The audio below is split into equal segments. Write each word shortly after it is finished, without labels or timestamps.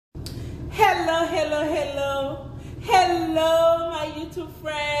Hello, my YouTube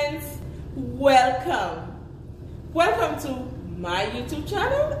friends. Welcome to my YouTube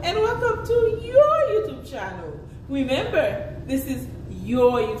channel and welcome to your YouTube channel. Remember, this is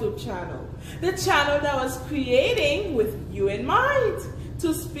your YouTube channel, the channel that was creating with you in mind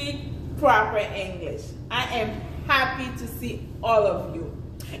to speak proper English. I am happy to see all of you.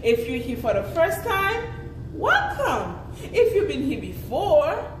 If you're here for the first time, welcome. If you've been here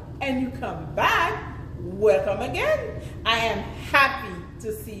before and you come back, welcome again. I am happy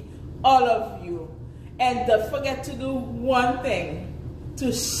to see all of you. And don't forget to do one thing: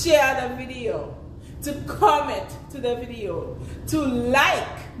 to share the video, to comment to the video, to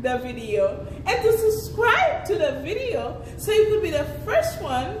like the video, and to subscribe to the video so you could be the first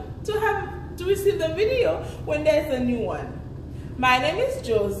one to receive the video when there's a new one. My name is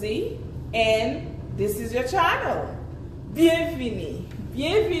Josie and this is your channel.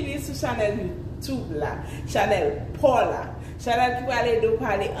 Bienvenue sur channel YouTube là, channel Paula, channel qui va aller de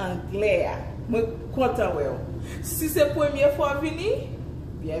parler anglais. Moi content ouais. Si c'est première fois venir,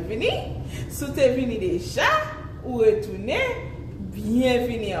 bienvenue. Si tu es venu déjà ou retourné,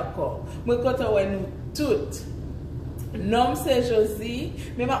 bienvenue encore. Moi content ouais nous toutes. Nom c'est Josie,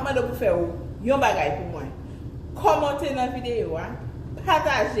 mais maintenant de pour faire yon bagay pour moi. Commentez dans la vidéo,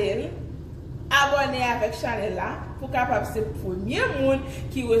 partagez, abonnez avec channel là pour capable c'est premier monde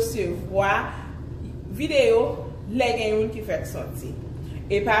qui recevoir vidéo les gagnants qui fait sortir.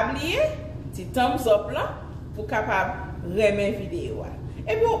 Et pas oublier petit thumbs up là pour capable remettre vidéo.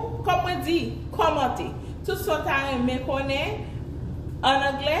 Et puis comme on dit, commentez. Tout ce temps me connaît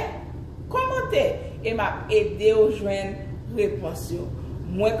en anglais, commentez et m'a aider au joindre réponse.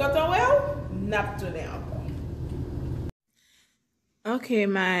 Moi quand on ouais, n'a tourner encore. Okay,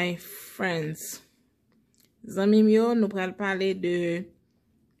 my friends. Zami myo, nous pral parler de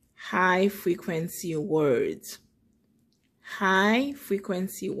high frequency words. High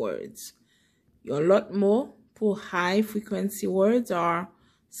frequency words. Yon lot more pour high frequency words are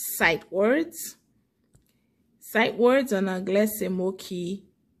sight words. Sight words en anglais c'est mot qui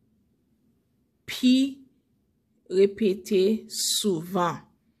pi répété souvent.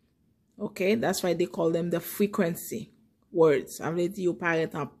 Okay, that's why they call them the frequency words. Ça veut dire yo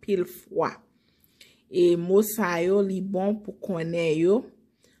paraît en pile fois. Et mot sa yo li bon pour connaître yo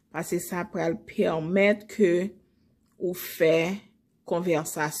parce que ça pral permettre que ou fait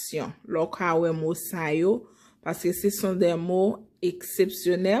conversation. Loka we mot sa yo parce que ce sont des mots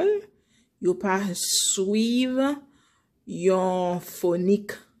exceptionnels. Yo pas suivre yon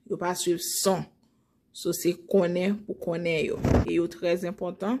phonique, yo pas suivre son. So c'est connaître pour connaître yo. Et yo très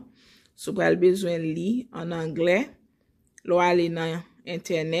important. So pral besoin li en anglais. Lo aller dans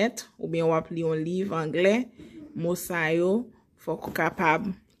internet ou bien ou apli un livre anglais, mot sa yo faut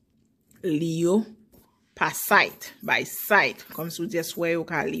capable li yo par sight, by sight, comme si vous dites soit yo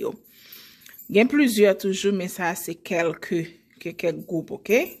ka li yo. Gen plusieurs toujours, mais ça c'est quelques groupes, OK?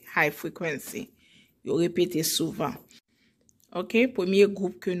 High frequency. Yo répéter souvent. OK, premier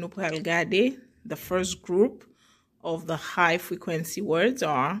groupe que nous pral regarder, the first group of the high frequency words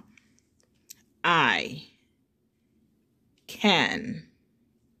are I, can,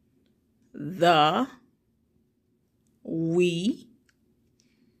 the, we,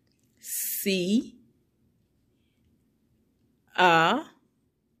 see,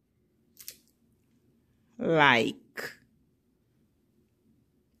 like,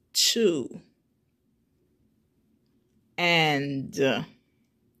 to, and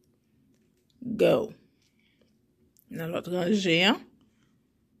go. Dans l'autre rangée,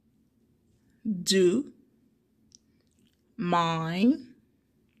 do, mine,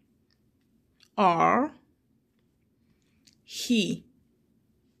 are, he,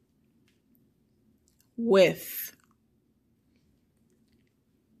 with,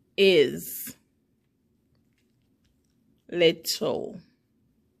 is, little,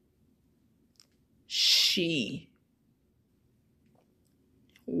 she,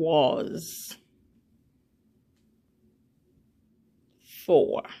 was,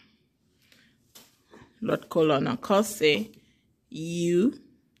 for. L'autre colonne encore c'est you,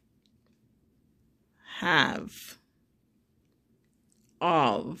 have,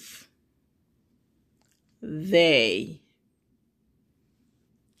 of, they,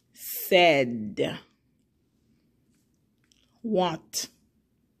 said, what,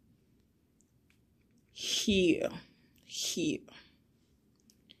 here,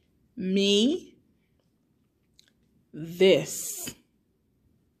 me, this,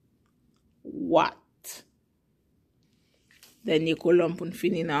 what. Dernier colonne pour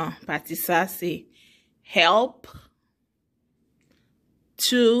finir dans partie ça c'est help,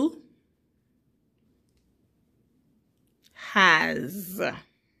 to, has,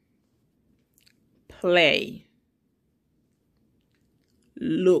 play,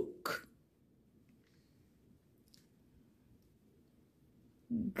 look,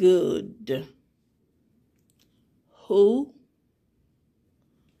 good, who,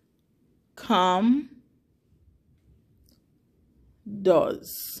 come,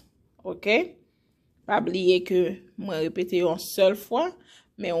 does. OK? Pas oublier que moi répéter une seule fois,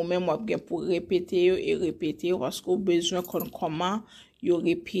 mais ou même moi bien pour répéter et répéter parce qu'on besoin qu'on comment yo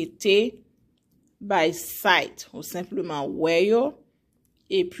répéter by sight ou simplement ouais yo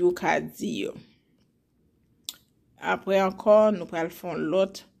et puis ou ka di yo. Après encore nous pral faire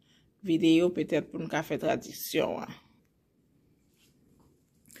l'autre vidéo peut-être pour nous faire traduction.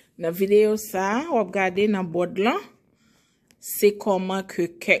 Dans vidéo ça, on regarder dans board là, c'est comment que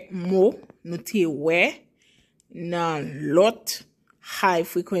quelques mots nous te ouais dans l'autre high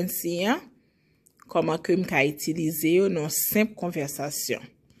frequency, comment que m'ka utiliser dans simple conversation.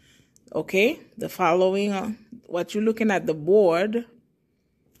 Okay, the following, what you're looking at the board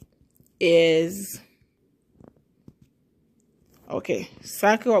is, okay,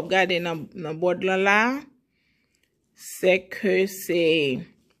 ça que vous regardez dans board là, c'est que c'est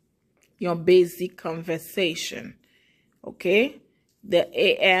your basic conversation. Okay, the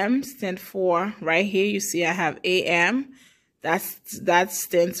AM stands for, right here you see I have AM, that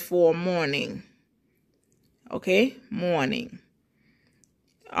stands for morning. Okay, morning.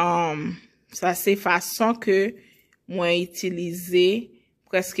 Ça c'est façon que moi utiliser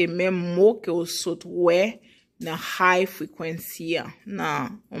presque même mot que au saute ouais dans high frequency dans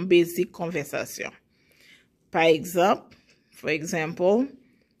en basic conversation. Par exemple, for example,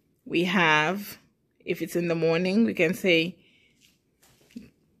 we have, if it's in the morning, we can say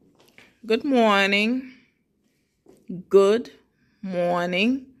good morning, good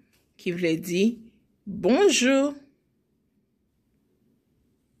morning, qui veut dire bonjour.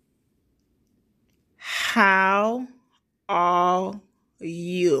 How are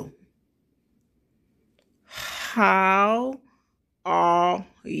you? How are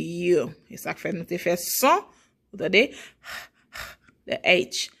you? Et ça fait nous te fait son, vous entendez? The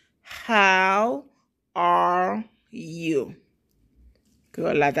H. How are you? Que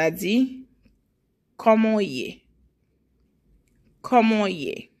là t'as dit comment y est? Comment y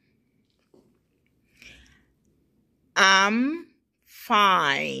est? I'm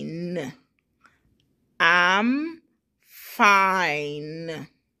fine. I'm fine.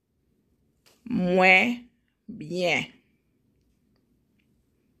 Moi bien.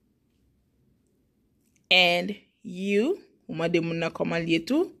 And you, ou m'a demandé comment lié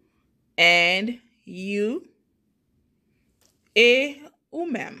tout. And you. Et ou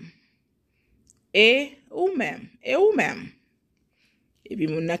même. Et ou même. Et ou même. Et puis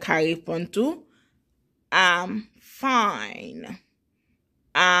mon ka répond tout. I'm fine.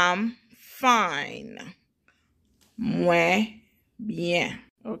 I'm fine. Moi bien.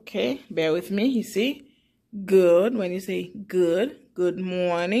 Okay, bear with me. You see, good. When you say good, good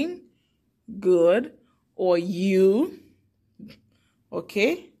morning, good, or you.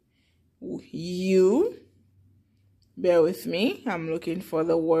 Okay, you. Bear with me. I'm looking for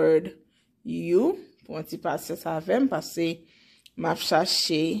the word you. Pour ti passe ça avec parce que m'a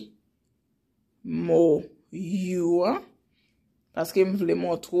cherché mot you. Parce que je voulais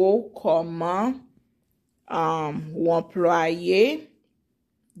montrer comment ou employer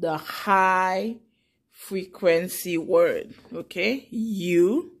the high frequency word. Okay,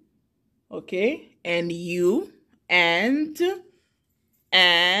 you. Okay, and you, and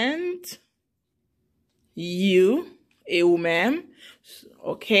you, et ou même.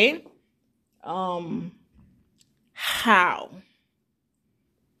 Okay, how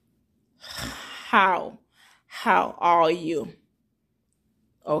are you?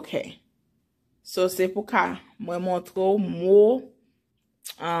 Okay, so c'est pour ka moi montre mot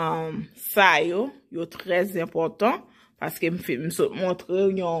ça yo très important parce que me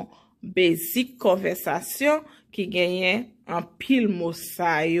montre yon basic conversation qui gagne en pile mot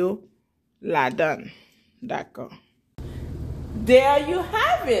ça yo la donne. D'accord. There you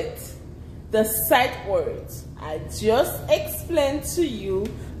have it. The sight words. I just explained to you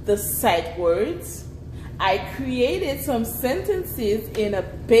the sight words. I created some sentences in a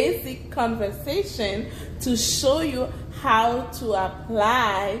basic conversation to show you how to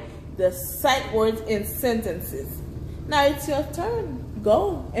apply the sight words in sentences. Now it's your turn.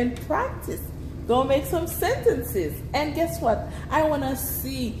 Go and practice. Go make some sentences. And guess what? I want to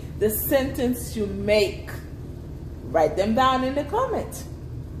see the sentence you make. Write them down in the comment.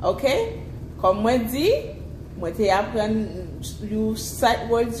 Okay? Comme moi dit, moi te apprendre you sight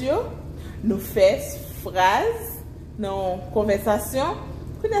words yo. Nous faisons phrase dans conversation,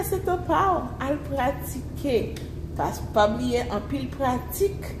 connaissez ton pas à pratiquer. Parce que pas oublier en pile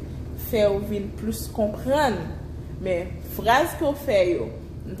pratique, faire vin plus comprendre. Mais phrase qu'on fait yo,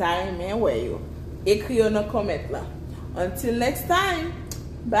 t'as aimé ouais yo. Écris dans comment là. Until next time.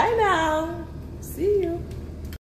 Bye now. See you.